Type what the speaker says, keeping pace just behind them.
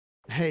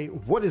Hey,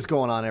 what is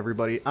going on,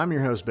 everybody? I'm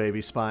your host,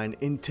 Baby Spine,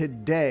 and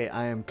today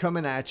I am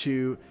coming at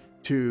you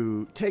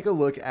to take a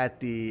look at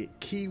the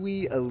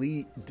Kiwi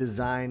Elite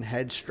Design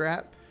head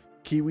strap.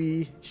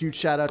 Kiwi, huge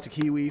shout out to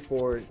Kiwi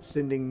for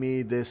sending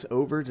me this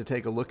over to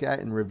take a look at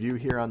and review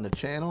here on the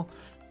channel.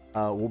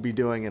 We'll be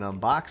doing an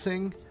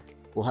unboxing.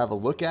 We'll have a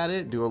look at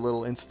it, do a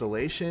little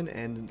installation,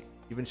 and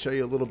even show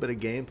you a little bit of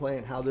gameplay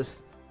and how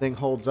this thing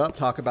holds up,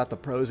 talk about the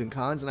pros and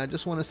cons. And I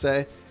just want to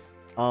say,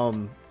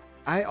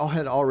 I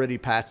had already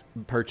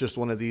purchased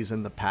one of these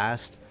in the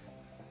past.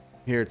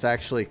 Here, it's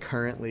actually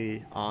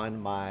currently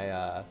on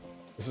my,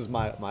 this is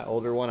my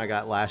older one I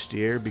got last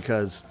year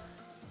because,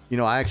 you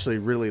know, I actually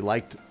really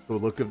liked the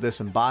look of this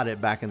and bought it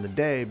back in the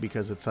day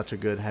because it's such a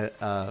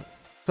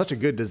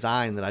good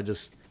design that I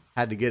just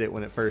had to get it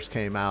when it first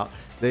came out.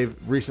 They've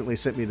recently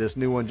sent me this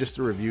new one just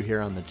to review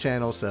here on the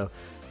channel. So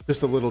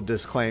just a little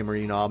disclaimer,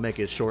 you know, I'll make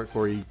it short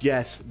for you.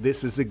 Yes,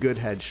 this is a good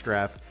head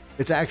strap.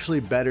 It's actually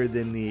better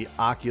than the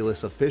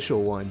Oculus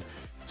official one,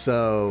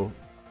 so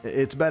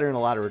it's better in a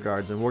lot of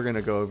regards, and we're going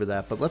to go over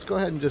that. But let's go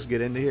ahead and just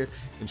get into here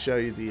and show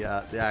you the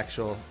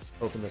actual,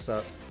 open this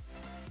up.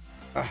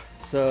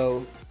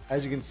 So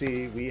as you can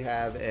see, we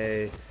have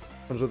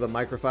comes with a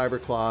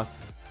microfiber cloth.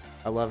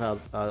 I love how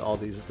all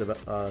these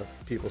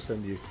people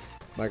send you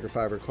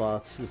microfiber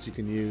cloths that you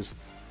can use.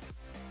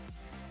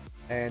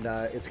 And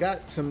it's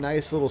got some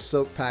nice little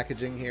silk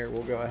packaging here.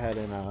 We'll go ahead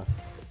and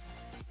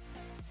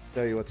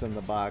show you what's in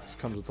the box.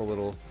 Comes with a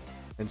little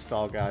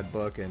install guide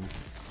book and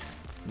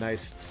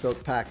nice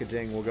silk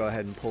packaging. We'll go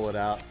ahead and pull it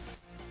out.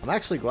 I'm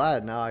actually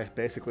glad now I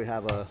basically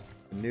have a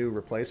new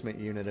replacement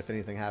unit if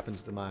anything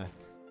happens to my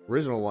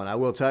original one. I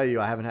will tell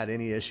you, I haven't had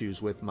any issues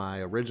with my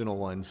original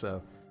one,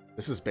 so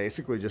this is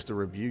basically just a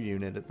review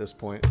unit at this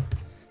point.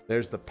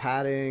 There's the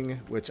padding,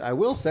 which I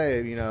will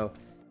say, you know,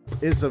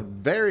 is a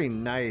very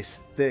nice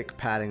thick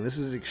padding. This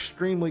is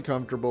extremely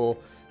comfortable.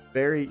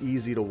 Very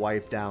easy to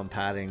wipe down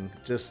padding,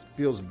 just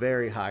feels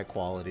very high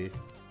quality.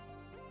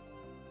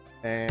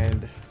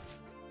 And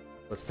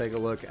let's take a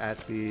look at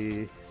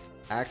the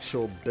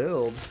actual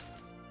build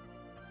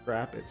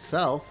strap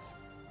itself.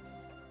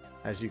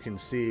 As you can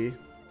see,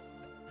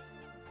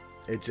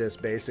 it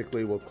just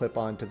basically will clip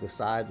onto the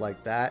side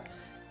like that,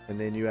 and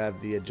then you have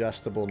the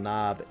adjustable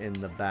knob in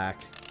the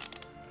back,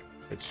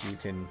 which you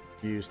can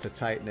use to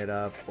tighten it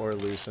up or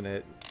loosen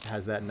it. It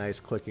has that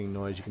nice clicking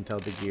noise. You can tell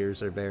the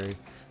gears are very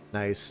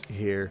nice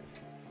here.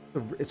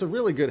 It's a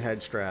really good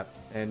head strap,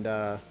 and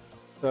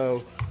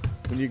so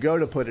when you go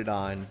to put it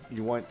on,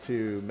 you want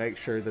to make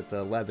sure that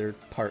the leather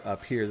part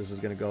up here, this is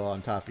going to go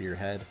on top of your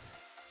head,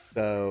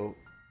 so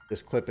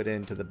just clip it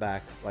into the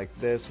back like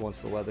this. Once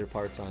the leather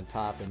part's on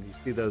top, and you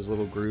see those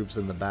little grooves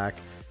in the back,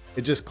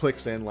 it just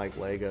clicks in like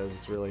Legos.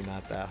 It's really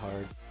not that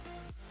hard.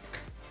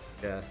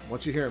 Yeah,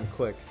 once you hear them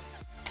click,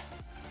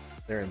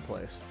 they're in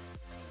place.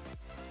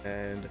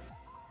 And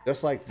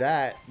just like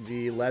that,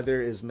 the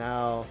leather is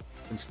now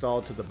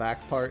installed to the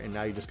back part, and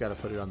now you just got to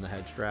put it on the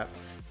head strap.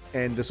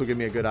 And this will give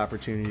me a good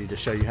opportunity to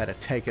show you how to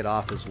take it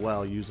off as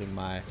well using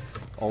my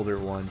older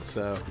one.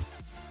 So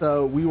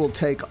we will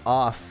take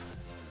off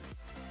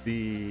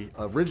the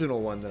original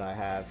one that I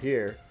have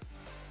here,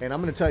 and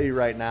I'm going to tell you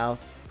right now,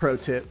 pro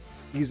tip,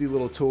 easy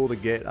little tool to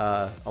get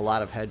a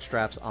lot of head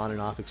straps on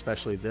and off,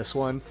 especially this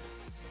one,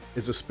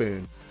 is a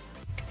spoon.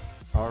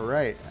 All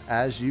right,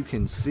 as you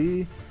can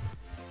see,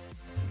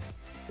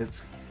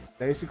 it's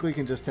basically,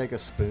 can just take a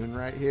spoon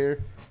right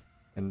here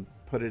and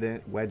put it in,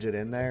 wedge it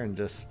in there, and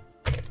just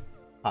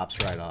pops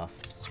right off.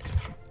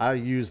 I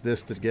use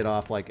this to get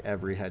off like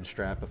every head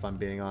strap, if I'm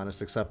being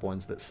honest, except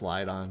ones that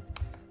slide on.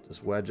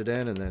 Just wedge it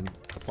in and then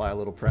apply a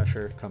little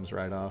pressure, comes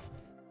right off.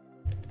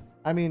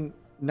 I mean,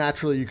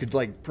 naturally you could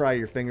like pry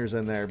your fingers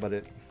in there, but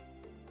it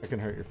can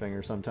hurt your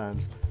fingers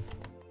sometimes.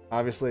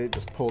 Obviously,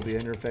 just pull the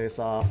interface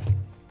off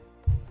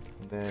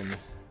and then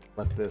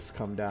let this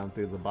come down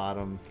through the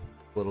bottom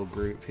little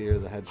groove here,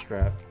 the head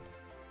strap,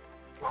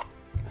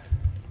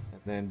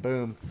 and then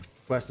boom,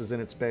 Quest is in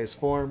its base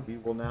form. We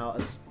will now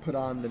put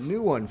on the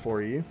new one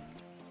for you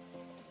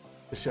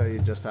to show you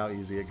just how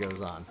easy it goes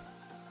on.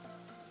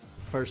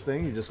 First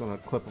thing, you just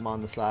want to clip them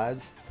on the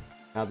sides.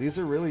 Now these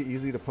are really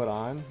easy to put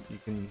on. You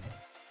can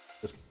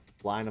just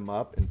line them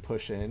up and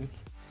push in,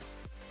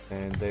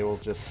 and they will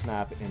just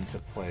snap into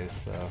place.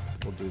 So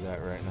we'll do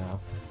that right now.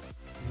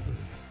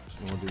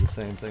 And we'll do the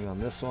same thing on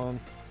this one.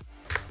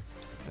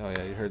 Oh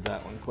yeah, you heard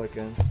that one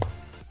clicking.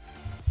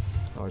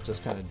 Or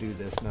just kind of do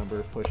this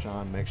number, push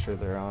on, make sure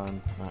they're on,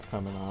 not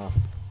coming off.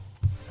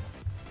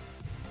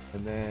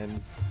 And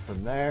then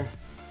from there,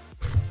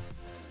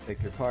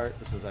 take your part.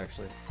 This is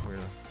actually, we're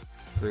gonna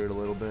screw it a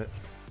little bit.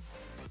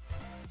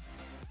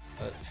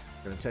 But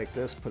we're gonna take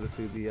this, put it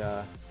through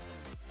the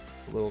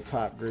little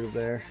top groove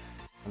there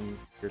on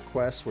your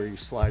Quest where you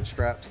slide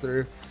straps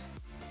through.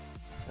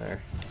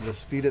 There,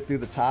 just feed it through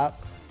the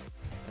top,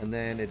 and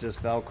then it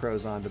just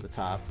velcros onto the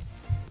top.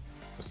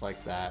 Just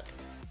like that,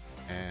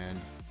 and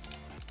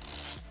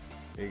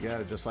there you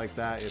go, just like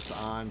that,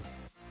 it's on.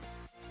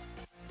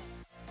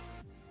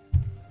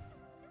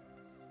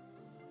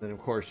 Then of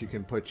course you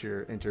can put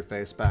your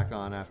interface back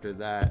on after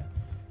that.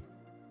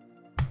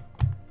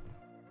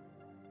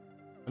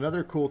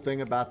 Another cool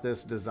thing about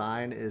this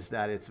design is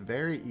that it's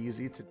very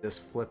easy to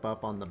just flip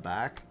up on the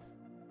back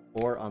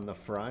or on the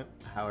front,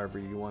 however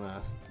you want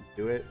to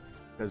do it,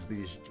 because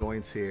these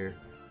joints here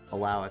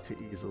allow it to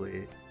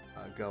easily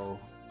go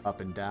up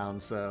and down.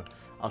 So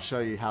I'll show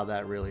you how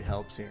that really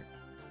helps here.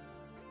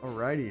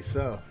 Alrighty,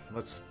 so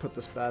let's put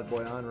this bad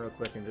boy on real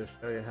quick and just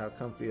show you how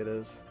comfy it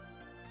is.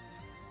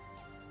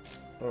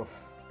 Oh,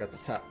 got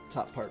the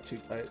top part too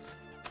tight.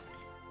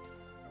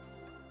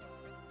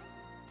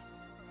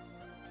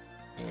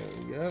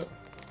 There we go.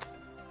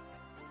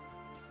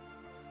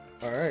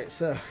 Alright,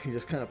 so you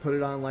just kind of put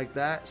it on like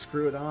that,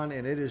 screw it on,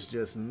 and it is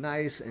just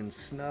nice and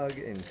snug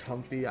and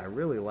comfy. I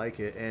really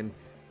like it. And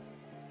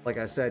like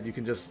I said, you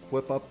can just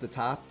flip up the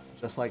top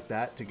just like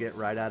that to get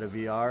right out of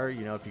VR.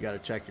 You know, if you got to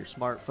check your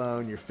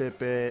smartphone, your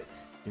Fitbit,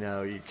 you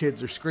know, your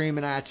kids are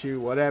screaming at you,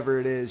 whatever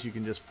it is, you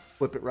can just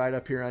flip it right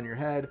up here on your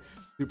head.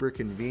 Super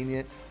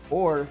convenient.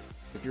 Or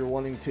if you're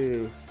wanting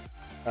to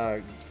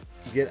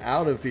get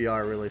out of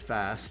VR really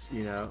fast,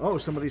 you know, oh,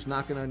 somebody's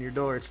knocking on your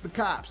door, it's the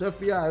cops,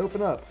 FBI,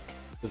 open up.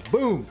 Just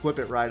boom, flip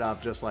it right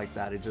off just like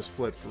that. It just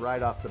flips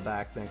right off the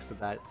back thanks to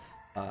that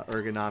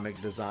ergonomic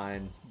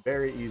design.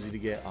 Very easy to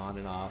get on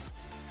and off.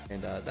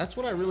 And that's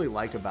what I really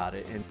like about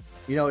it. And,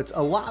 you know, it's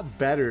a lot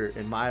better,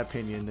 in my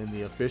opinion, than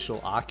the official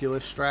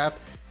Oculus strap.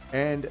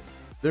 And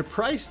they're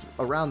priced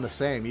around the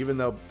same, even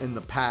though in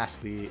the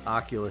past the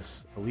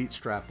Oculus Elite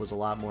strap was a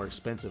lot more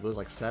expensive. It was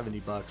like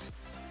 70 bucks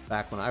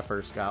back when I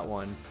first got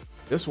one.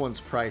 This one's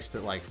priced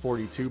at like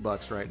 42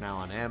 bucks right now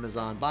on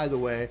Amazon. By the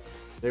way,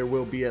 there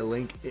will be a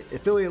link,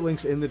 affiliate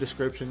links in the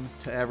description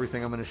to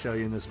everything I'm going to show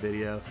you in this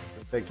video.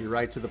 It'll take you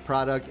right to the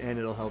product and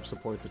it'll help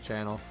support the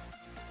channel.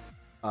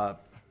 So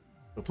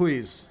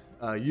please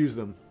use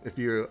them if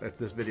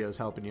this video is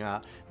helping you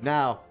out.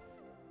 Now,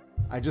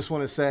 I just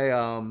want to say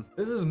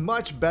this is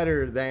much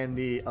better than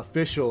the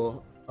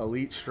official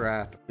Elite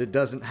strap that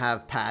doesn't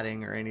have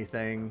padding or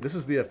anything. This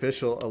is the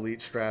official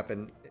Elite strap,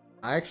 and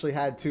I actually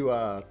had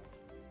to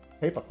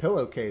tape a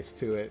pillowcase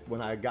to it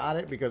when I got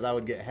it because I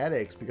would get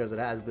headaches because it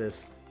has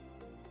this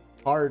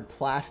hard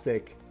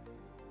plastic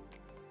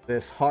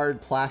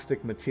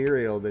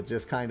material that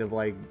just kind of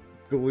like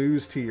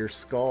glues to your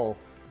skull,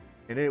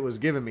 and it was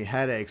giving me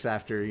headaches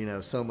after, you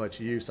know, so much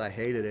use. I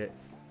hated it,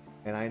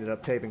 and I ended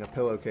up taping a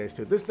pillowcase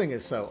to it. This thing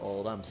is so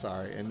old, I'm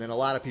sorry. And then a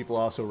lot of people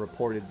also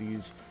reported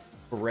these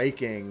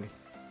breaking.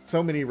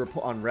 So many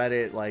on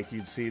Reddit, like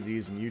you'd see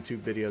these in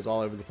YouTube videos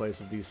all over the place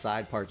of these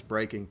side parts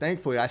breaking.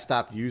 Thankfully, I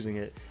stopped using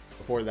it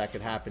before that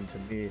could happen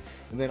to me.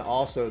 And then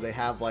also they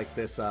have like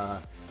this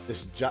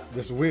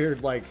this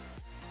weird like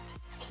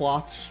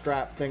cloth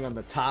strap thing on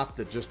the top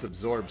that just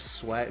absorbs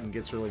sweat and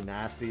gets really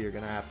nasty. You're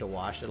gonna have to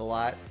wash it a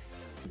lot.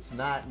 It's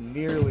not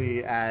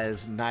nearly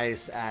as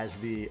nice as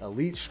the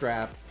Elite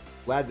strap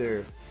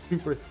leather,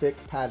 super thick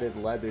padded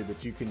leather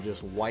that you can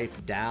just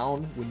wipe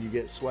down when you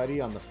get sweaty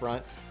on the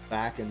front,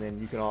 back, and then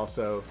you can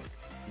also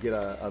get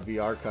a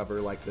VR cover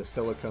like the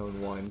silicone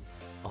one.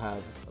 I'll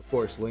have, of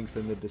course, links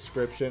in the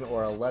description,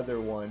 or a leather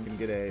one. You can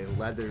get a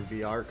leather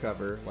VR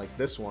cover like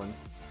this one,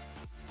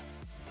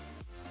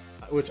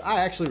 which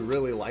I actually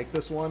really like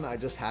this one. I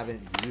just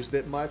haven't used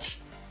it much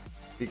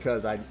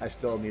because I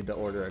still need to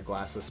order a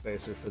glasses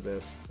spacer for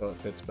this so it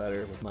fits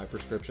better with my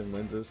prescription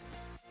lenses.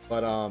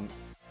 But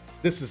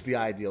this is the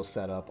ideal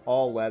setup.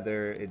 All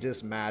leather, it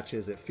just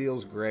matches. It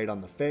feels great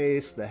on the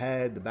face, the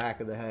head, the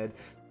back of the head.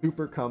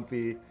 Super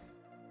comfy,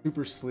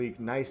 super sleek,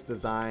 nice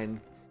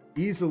design.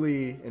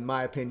 Easily, in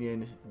my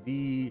opinion,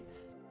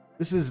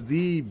 this is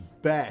the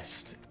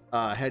best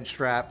head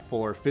strap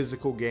for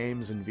physical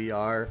games in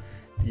VR.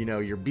 You know,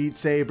 your Beat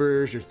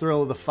Sabers, your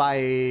Thrill of the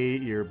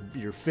Fight, your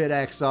Fit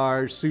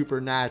XR,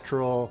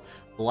 Supernatural,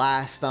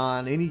 Blast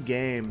On, any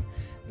game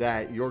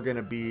that you're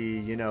gonna be,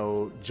 you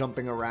know,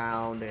 jumping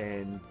around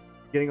and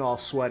getting all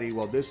sweaty.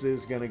 Well, this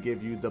is gonna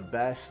give you the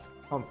best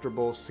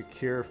comfortable,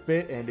 secure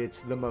fit, and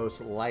it's the most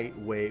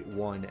lightweight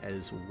one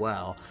as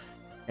well.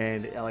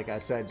 And like I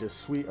said, just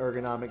sweet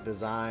ergonomic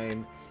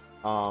design,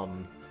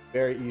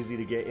 very easy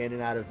to get in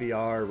and out of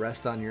VR,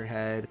 rest on your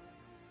head.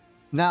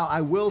 Now,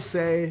 I will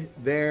say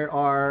there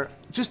are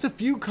just a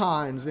few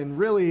cons, and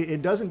really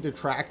it doesn't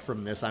detract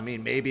from this. I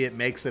mean, maybe it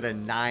makes it a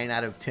 9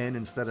 out of 10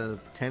 instead of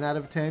 10 out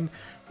of 10,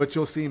 but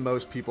you'll see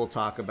most people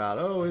talk about,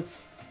 oh,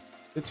 it's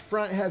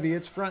front heavy,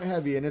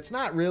 and it's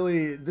not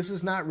really, this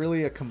is not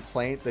really a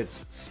complaint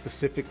that's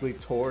specifically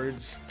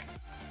towards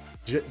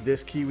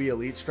this Kiwi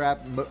Elite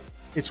strap.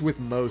 It's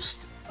with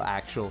most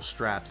actual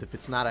straps. If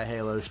it's not a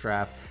Halo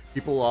strap,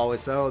 people will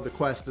always say, oh, the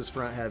Quest is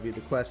front heavy,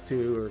 the Quest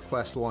 2 or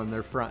Quest 1,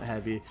 they're front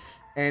heavy.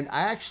 And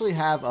I actually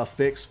have a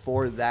fix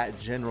for that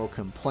general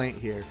complaint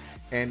here,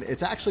 and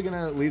it's actually going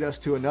to lead us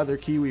to another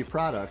Kiwi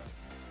product.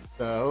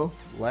 So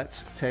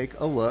let's take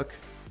a look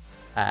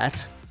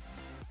at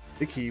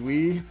the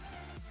Kiwi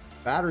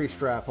battery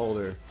strap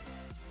holder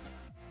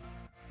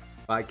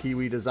by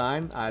Kiwi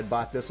Design. I had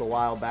bought this a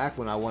while back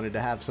when I wanted to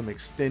have some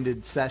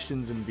extended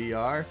sessions in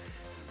VR,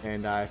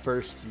 and I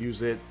first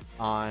used it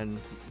on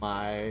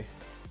my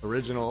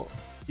original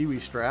Kiwi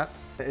strap.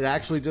 It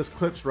actually just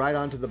clips right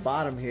onto the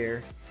bottom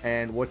here.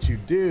 And what you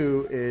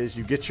do is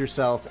you get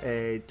yourself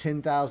a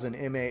 10,000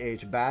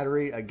 mAh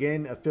battery.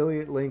 Again,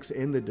 affiliate links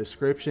in the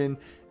description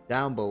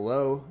down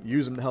below.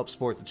 Use them to help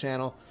support the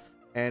channel.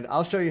 And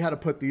I'll show you how to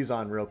put these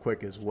on real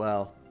quick as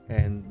well.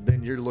 And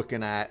then you're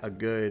looking at a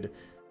good,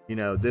 you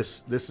know,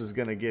 this is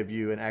going to give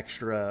you an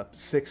extra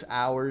 6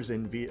 hours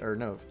in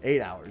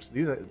 8 hours.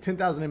 These are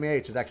 10,000 mAh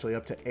is actually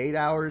up to 8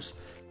 hours.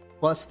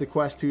 Plus the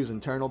Quest 2's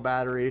internal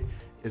battery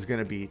is going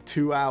to be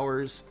 2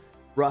 hours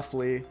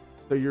roughly.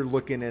 So you're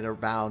looking at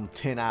around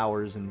 10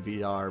 hours in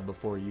VR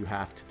before you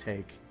have to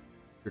take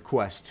your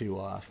Quest 2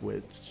 off,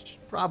 which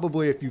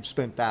probably if you've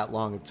spent that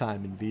long of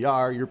time in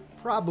VR, you're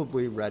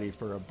probably ready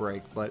for a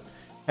break. But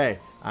hey,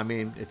 I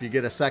mean, if you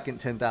get a second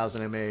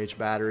 10,000 mAh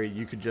battery,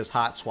 you could just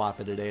hot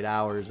swap it at 8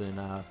 hours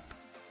and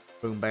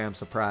boom, bam,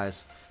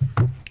 surprise.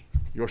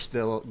 You're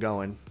still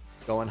going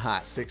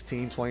hot.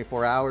 16,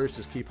 24 hours,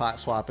 just keep hot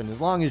swapping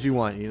as long as you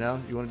want, you know?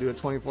 You want to do a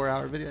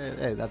 24-hour video?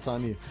 Hey, that's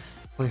on you.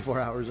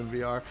 24 hours in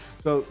VR.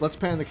 So let's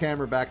pan the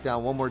camera back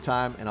down one more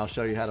time and I'll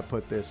show you how to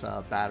put this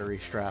battery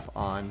strap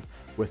on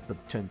with the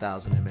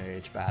 10,000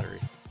 mAh battery.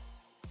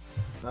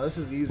 Now this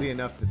is easy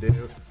enough to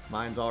do.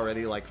 Mine's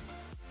already like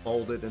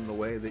folded in the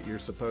way that you're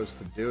supposed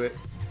to do it.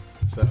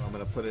 So I'm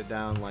going to put it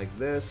down like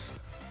this.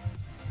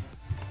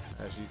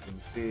 As you can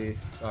see,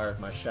 sorry if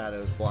my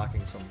shadow is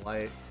blocking some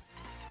light.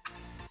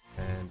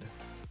 And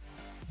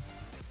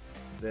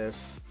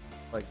this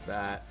like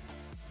that.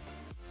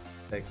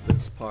 Take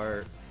this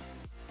part,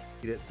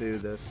 feed it through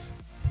this,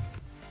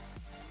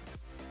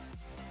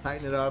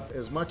 tighten it up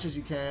as much as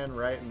you can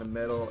right in the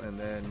middle, and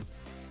then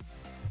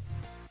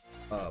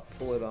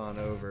pull it on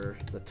over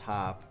the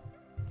top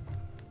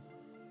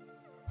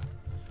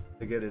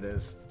to get it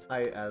as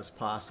tight as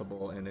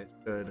possible, and it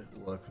should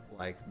look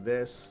like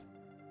this.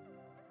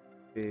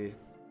 See,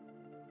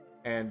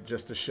 and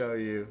just to show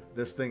you,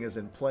 this thing is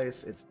in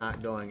place, it's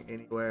not going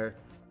anywhere.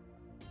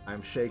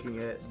 I'm shaking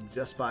it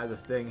just by the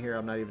thing here.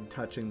 I'm not even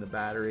touching the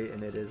battery,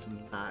 and it is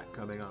not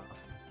coming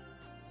off.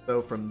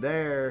 So from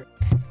there,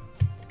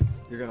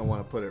 you're going to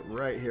want to put it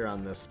right here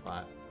on this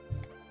spot.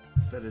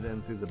 Fit it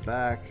in through the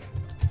back.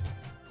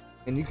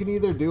 And you can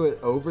either do it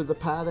over the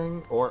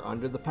padding or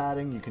under the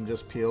padding. You can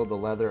just peel the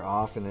leather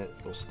off and it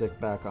will stick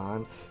back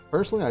on.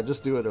 Personally, I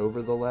just do it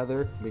over the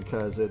leather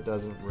because it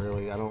doesn't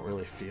really, I don't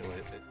really feel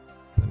it.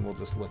 And we'll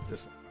just lift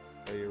this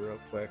up for you real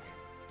quick.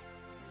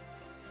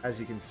 As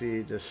you can see,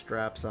 it just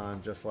straps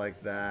on just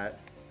like that,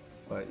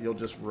 but you'll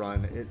just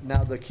run it.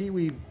 Now the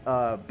Kiwi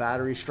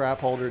battery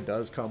strap holder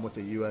does come with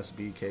a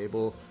USB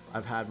cable.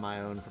 I've had my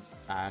own from the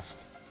past.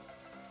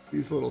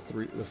 This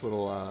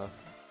little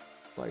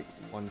like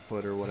 1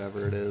 foot or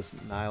whatever it is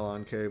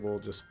nylon cable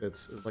just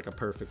fits. It's like a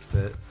perfect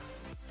fit.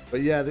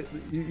 But yeah,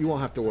 you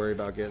won't have to worry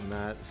about getting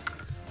that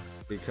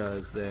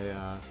because they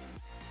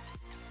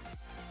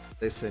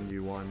send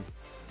you one,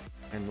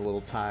 and the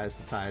little ties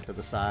to tie it to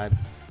the side.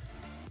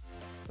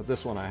 But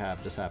this one I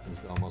have just happens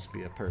to almost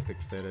be a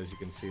perfect fit. As you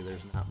can see,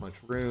 there's not much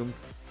room,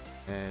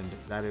 and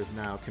that is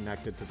now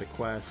connected to the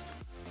Quest.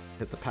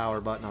 Hit the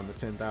power button on the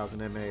 10,000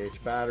 mAh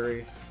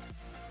battery,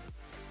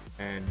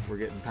 and we're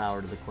getting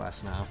power to the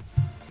Quest now.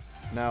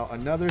 Now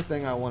another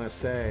thing I want to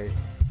say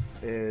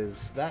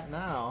is that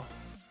now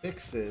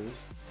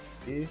fixes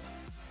the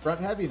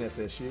front heaviness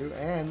issue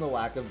and the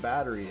lack of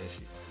battery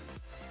issue.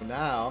 So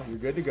now you're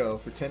good to go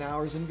for 10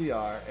 hours in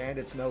VR, and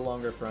it's no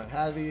longer front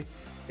heavy.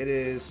 It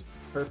is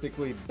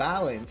perfectly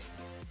balanced,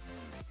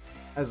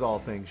 as all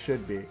things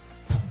should be.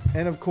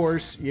 And of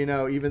course, you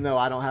know, even though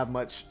I don't have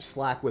much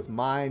slack with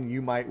mine,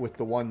 you might with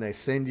the one they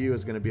send you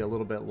is going to be a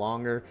little bit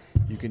longer.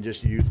 You can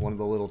just use one of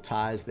the little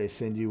ties they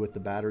send you with the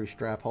battery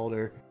strap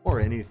holder, or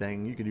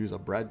anything. You could use a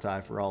bread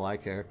tie for all I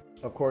care.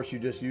 Of course, you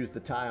just use the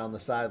tie on the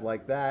side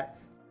like that.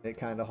 It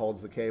kind of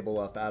holds the cable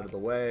up out of the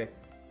way,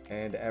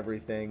 and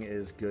everything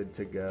is good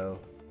to go.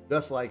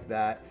 Just like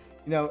that.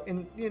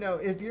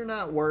 If you're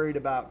not worried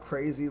about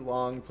crazy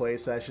long play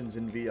sessions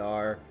in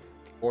VR,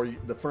 or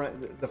the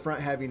front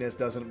heaviness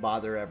doesn't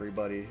bother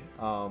everybody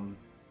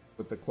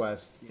with the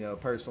Quest. You know,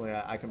 personally,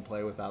 I can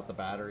play without the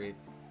battery.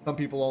 Some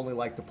people only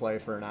like to play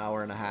for an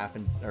hour and a half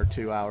or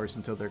 2 hours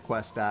until their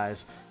Quest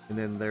dies, and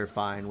then they're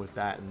fine with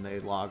that and they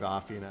log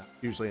off. You know,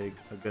 usually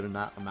a good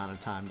amount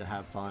of time to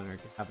have fun or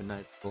have a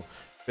nice little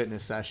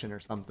fitness session or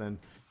something.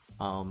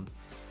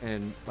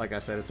 And like I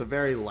said, it's a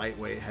very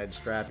lightweight head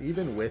strap.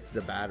 Even with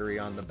the battery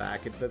on the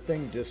back, the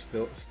thing just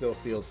still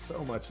feels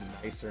so much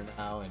nicer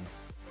now and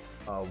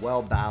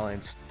well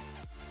balanced.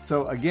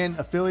 So again,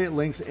 affiliate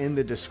links in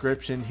the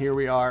description. Here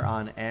we are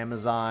on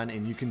Amazon,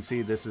 and you can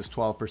see this is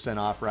 12%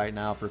 off right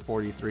now for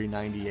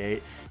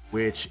 $43.98,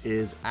 which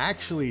is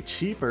actually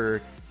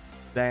cheaper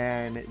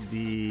than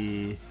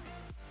the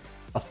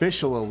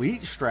official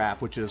Elite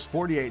strap, which is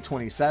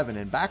 $48.27.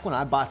 And back when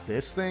I bought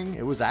this thing,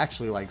 it was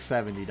actually like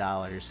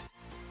 $70.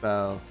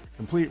 So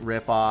complete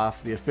rip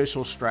off. The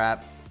official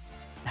strap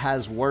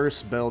has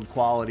worse build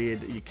quality.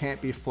 You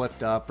can't be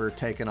flipped up or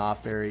taken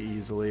off very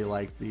easily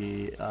like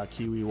the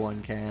Kiwi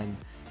one can.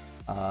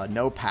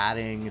 no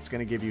padding. It's going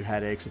to give you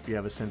headaches if you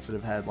have a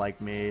sensitive head like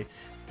me.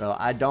 So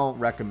I don't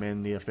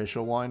recommend the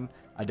official one.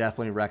 I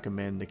definitely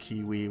recommend the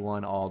Kiwi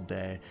one all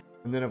day.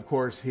 And then of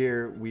course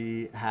here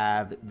we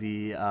have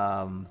the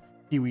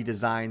Kiwi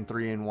Design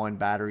 3-in-1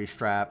 battery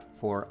strap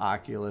for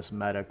Oculus,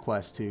 Meta,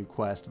 Quest 2,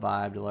 Quest,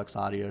 Vive, Deluxe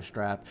Audio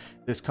strap.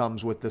 This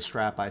comes with the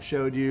strap I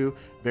showed you.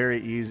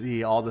 Very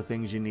easy, all the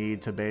things you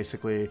need to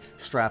basically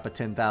strap a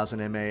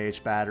 10,000 mAh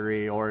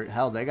battery, or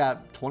hell, they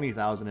got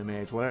 20,000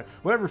 mAh,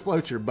 whatever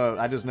floats your boat.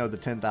 I just know the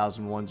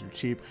 10,000 ones are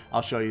cheap.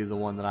 I'll show you the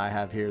one that I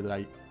have here that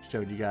I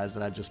showed you guys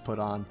that I just put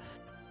on.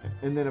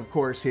 And then of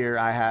course here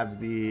I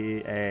have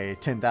a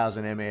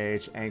 10,000 mAh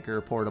Anker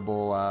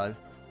portable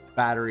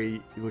battery,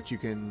 which you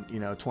can,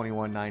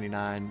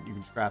 $21.99. You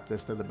can strap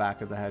this to the back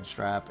of the head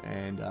strap,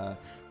 and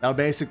that'll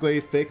basically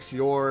fix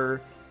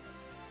it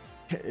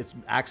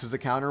acts as a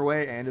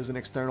counterweight and as an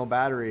external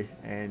battery,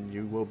 and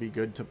you will be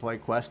good to play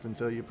Quest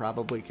until you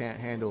probably can't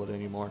handle it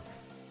anymore.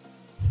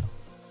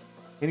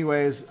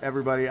 Anyways,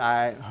 everybody,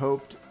 I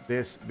hoped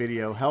this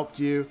video helped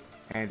you,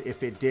 and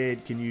if it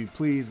did, can you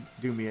please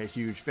do me a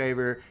huge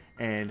favor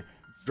and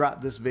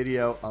drop this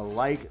video a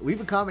like, leave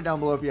a comment down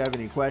below if you have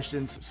any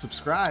questions,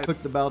 subscribe,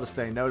 click the bell to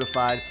stay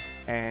notified,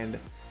 and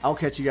I'll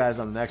catch you guys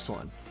on the next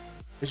one.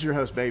 This is your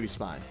host, Baby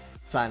Spine,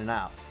 signing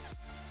out.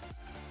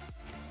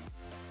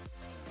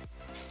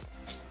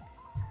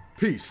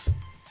 Peace.